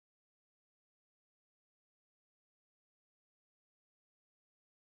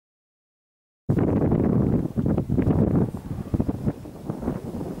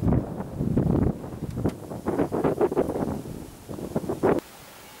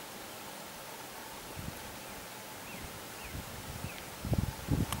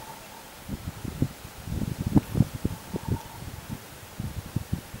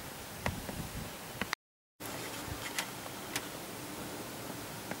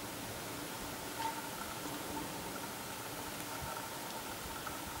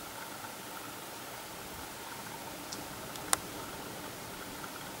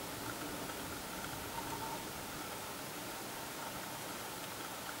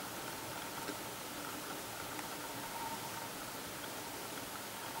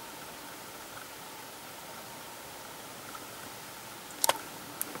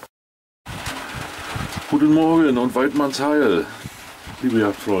Guten Morgen und Weidmanns Heil, liebe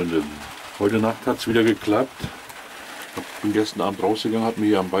Jagdfreunde. Heute Nacht hat es wieder geklappt. Ich bin gestern Abend rausgegangen, habe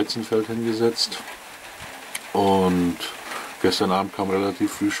mich hier am Weizenfeld hingesetzt. Und gestern Abend kam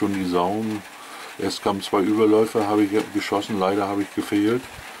relativ früh schon die Sauen. Erst kamen 2 Überläufer, habe ich geschossen, leider habe ich gefehlt.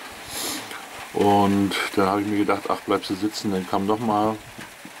 Und dann habe ich mir gedacht, ach, bleibst du sitzen, dann kam nochmal,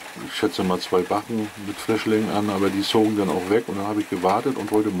 ich schätze mal 2 Backen mit Frischlingen an, aber die zogen dann auch weg und dann habe ich gewartet und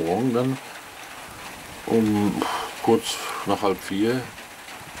heute Morgen dann um kurz nach 3:30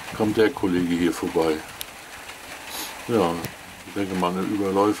 kommt der Kollege hier vorbei. Ja, ich denke mal, ein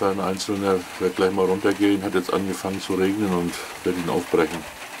Überläufer, ein Einzelner, wird gleich mal runtergehen, hat jetzt angefangen zu regnen und wird ihn aufbrechen.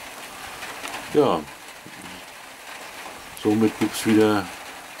 Ja, somit gibt es wieder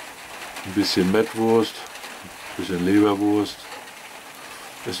ein bisschen Mettwurst, ein bisschen Leberwurst.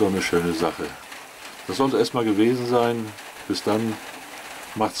 Ist doch eine schöne Sache. Das soll es erstmal gewesen sein. Bis dann,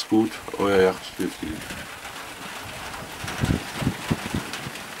 macht's gut, euer Jagdstifti.